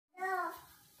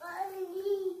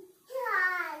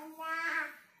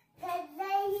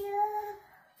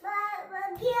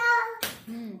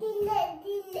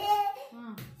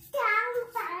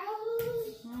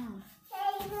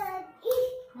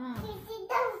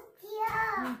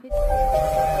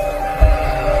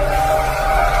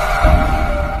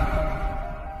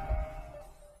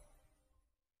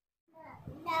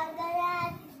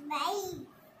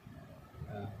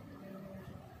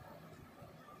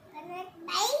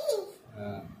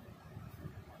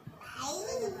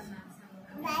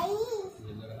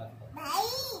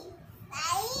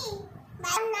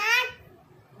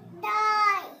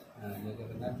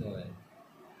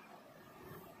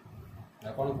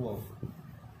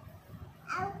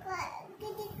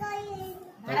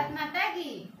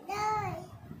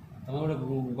तुम गोटे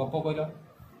गप कहल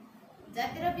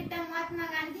जातिर पिता महात्मा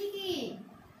गांधी की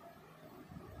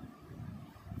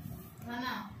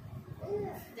ना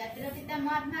जातिर पिता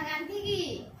महात्मा गांधी की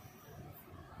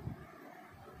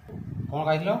कौन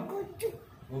खाई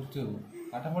गुपचुप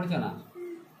पाठ पढ़ी ना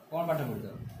कौन पाठ पढ़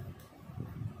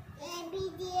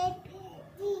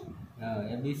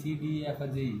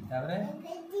ABCDFG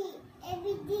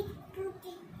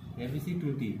ABC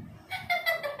टूटी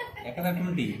एक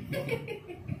टूटी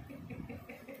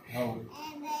हो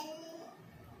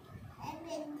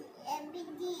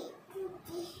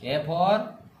A for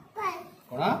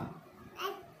कौन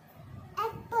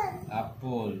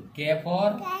apple K for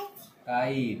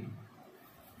kite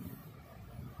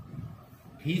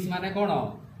fish माने कौन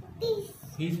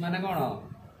फिश माने कौन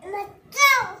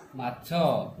माछ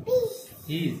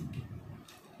फिश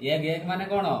एग माने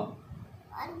कौन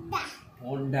अंडा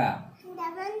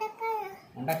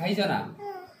अंडा खाई ना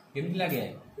केमती लगे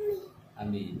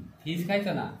आमी फिश खाई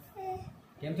ना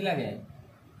केमती लगे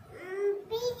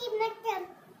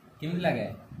केमती लगे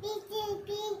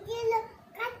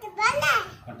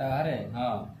कटा बाहरे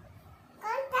हाँ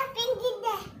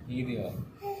ठीक दियो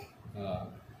हाँ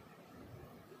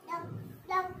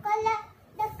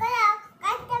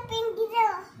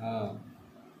हाँ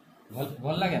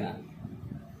भल लगे ना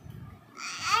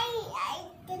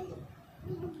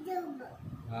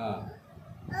हाँ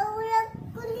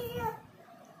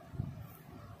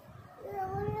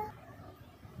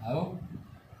आओ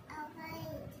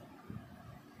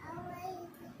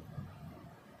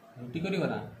रुटी करियो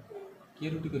ना किए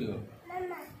रुटी करियो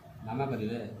मामा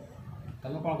करिवे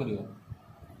तमे कौन करियो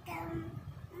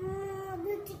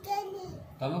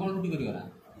तमे कौन रुटी करियो ना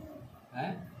हैं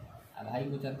आ भाई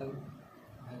को चाहता हूं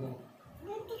भाई को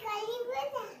रुटी खाई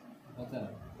बेटा पता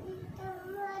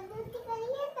रुटी खाई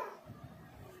था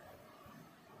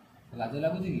लाज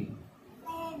लागुची की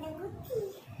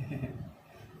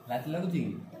लाज लागुची की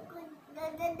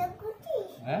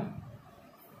हैं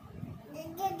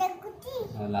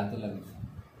हां लाज लागुची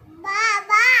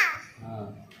बाबा हां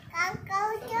काका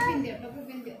टोपी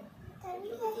पिन दे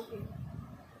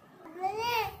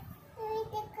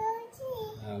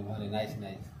हां भले नाइस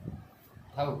नाइस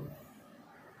खाओ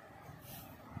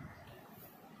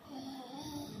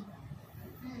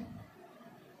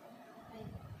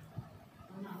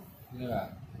लेवा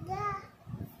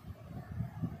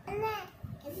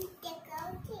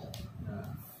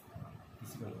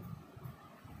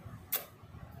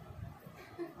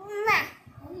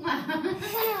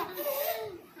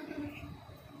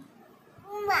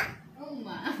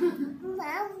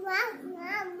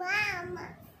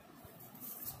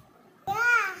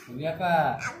Ini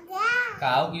apa?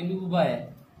 Kau kini ubah ya?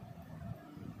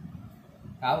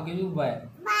 Kau kini ubah ya?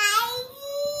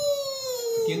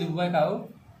 Kini ubah kau?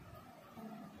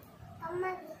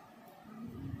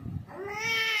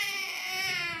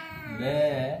 Be.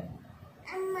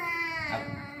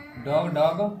 Dog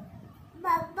dog.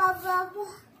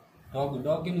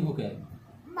 Dog kini buka?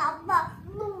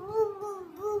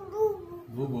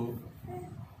 Bubu.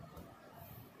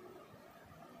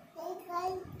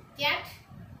 Cat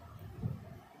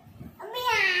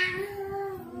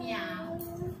meow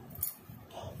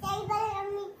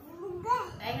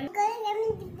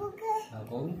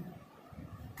Kau?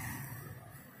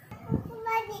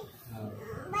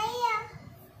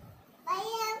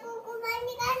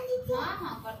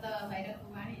 हाँ करता भाई रो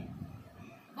कुबाणी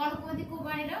कौन कहती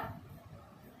कुबाणी रो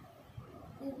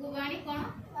कुबाणी कौन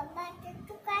बाबा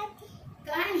तू काटी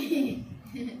कहानी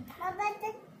बाबा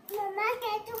मम्मा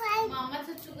के तू आई मामा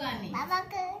चुचू कहानी बाबा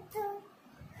के तू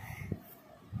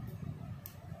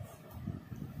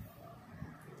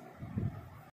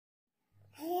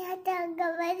या तंग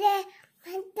बजे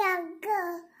तंग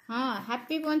हाँ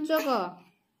हैप्पी पंचक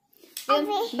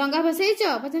डंगा भसैच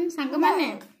पछन सांग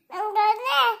माने डंगा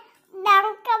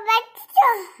बच्चो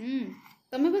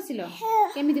तमे बसिलो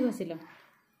केमिति बसिलो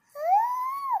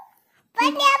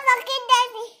पटिया पके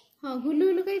देली हाँ हुलु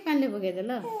हुलु कई पानी पके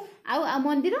देलो आ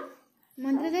मंदिर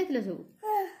मंदिर जाइतिलो सब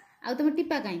आ तुम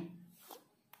टिपा काई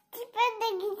टिपा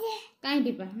देखि काई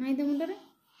टिपा नाई तो मुंडरे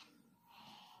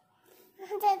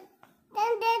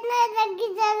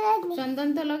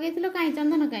चंदन तो लगेइतिलो काई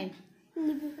चंदन काई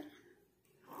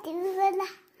टीवी वाला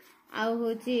आ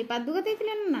होची पादुका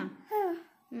देइतिलो ना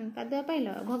पादुका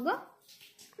पाइलो भग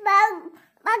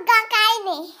बगा काई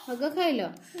नहीं भग खाइलो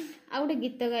आ गोटे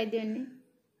गीत गाई दियनी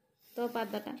तो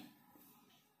पादटा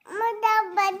मुदा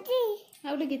बजी आ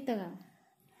गोटे गीत गा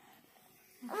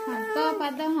हाँ तो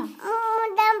पाद हाँ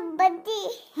मुदा बजी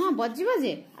हाँ बजी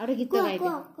बजे आ गोटे गीत गाई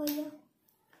दे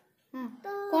हाँ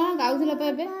कौन गाउथिलो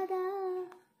पे बे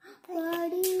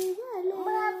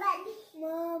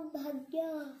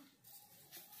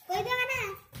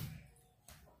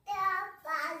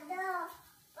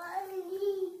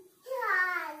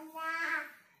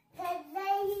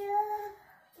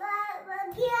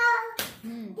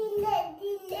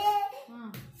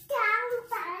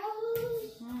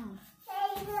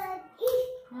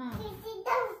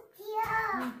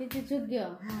ଯୋଗ୍ୟ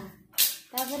ହଁ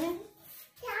ତାପରେ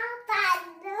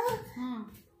ହଁ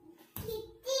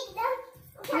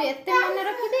ତୁ ଏତେ ମନେ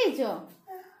ରଖିଦେଇଛ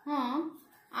ହଁ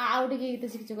ଆଉ ଟିକେ ଗୀତ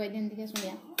ଶିଖିଛ କହିଦିଅନି ଦେଖିଆ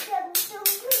ଶୁଣିଆ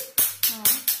ହଁ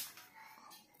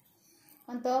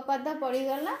କଣ ତୋ ପାଦ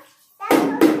ପଡ଼ିଗଲା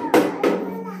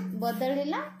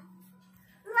ବଦଳିଲା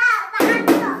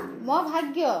ମୋ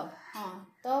ଭାଗ୍ୟ ହଁ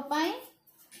ତୋ ପାଇଁ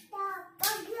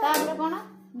ତାପରେ କଣ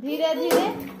ଧୀରେ ଧୀରେ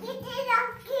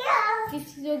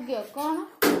କିଛି ଯୋଗ୍ୟ କଣ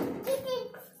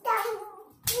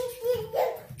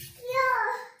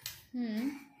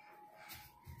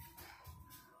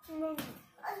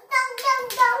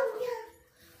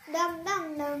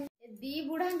दी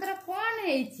बुढ़ांकर कौन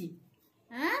है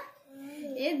हाँ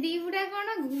ए दी बुढ़ा कौन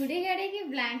घुड़ी गाड़ी की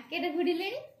ब्लैंकेट घुड़िले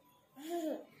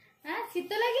हाँ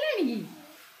शीत लगे कि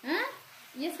हाँ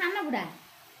ये सान बुढ़ा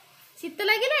शीत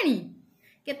लगे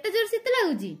केते जोर शीत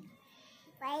लगुच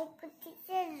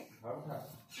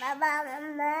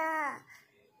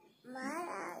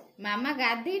मामा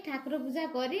गाधी ठाकुर पूजा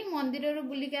करी मंदिर रू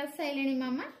बुलिक आस साइले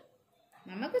मामा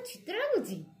मामा को शीत लगुच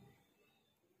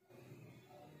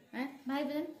भाई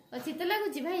बहन शीत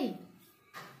लगुच भाई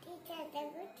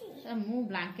मु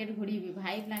ब्लैंकेट घुड़ीबी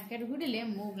भाई ब्लैंकेट घुड़िले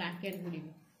मु ब्लैंकेट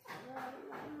घुड़ीबी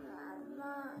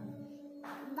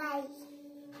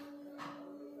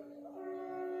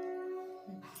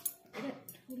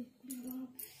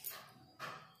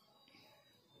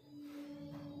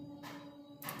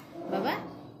बाबा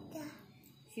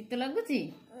शीत लगुच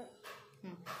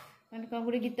कौन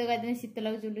गोटे गीत गाई शीत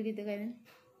लगुच गोटे गीत गाई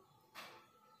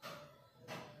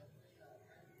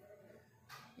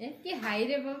कि हाई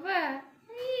रे बाबा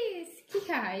कि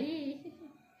हाई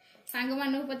सांग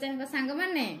मानू पचार सांग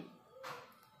माने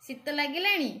शीत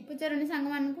लगे पचारनी सांग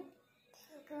मान को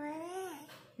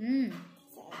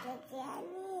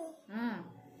हाँ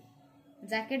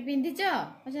जैकेट पिंधिच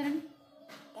पचारनी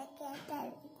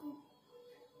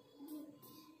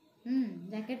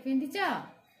जैकेट पिंधिच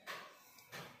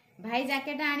भाई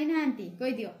जैकेट आनी ना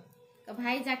कही दियो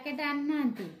भाई जैकेट आनी ना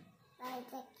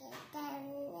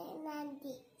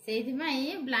से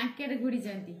ब्लैंकेट घुड़ी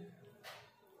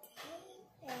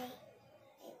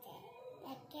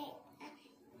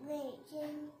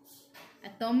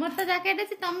तुम तो जैकेट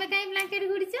अच्छे तुम कहीं ब्लैंकेट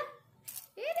घुड़ीच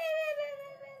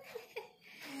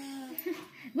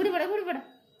घुड़ी पड़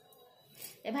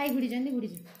ए भाई घुड़ी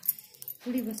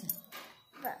घुड़ी बस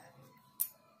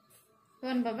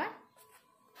कौन बाबा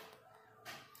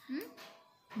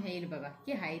नहीं रे बाबा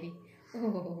कि हाई रे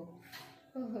ओहो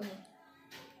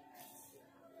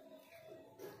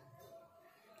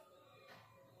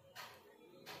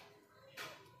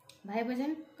भाई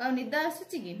बजान कौ निद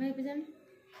आसुची कि भाई बजान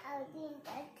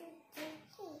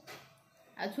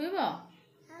आ छुईब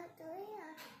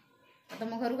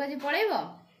तुम घर को आज पलैब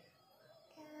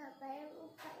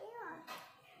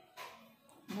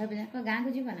भाई बजान को गाँ को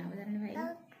जीव ना बजान भाई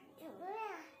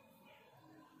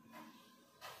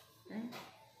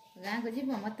गाँ को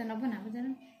जीव मत नब ना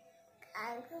बजान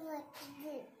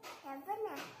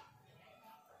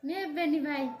नेबेनी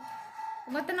भाई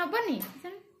मत नबनी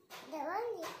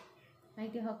भाई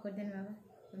के हक कर देने बाबा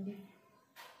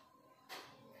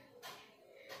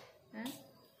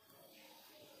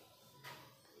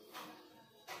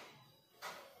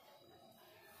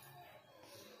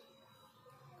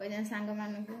कह सांग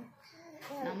मान को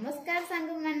नमस्कार सांग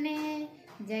माने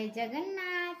जय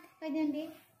जगन्नाथ कह दियंती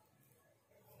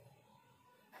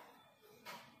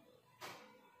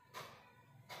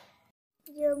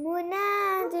यमुना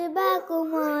जीवाकु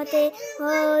मते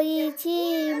होइछि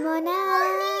मना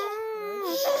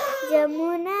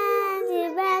यमुना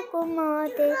जीवाकु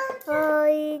मते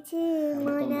होइछि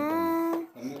मना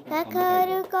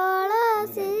काखर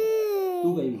कळसी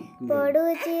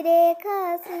पडुछि रे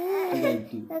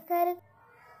खासी काखर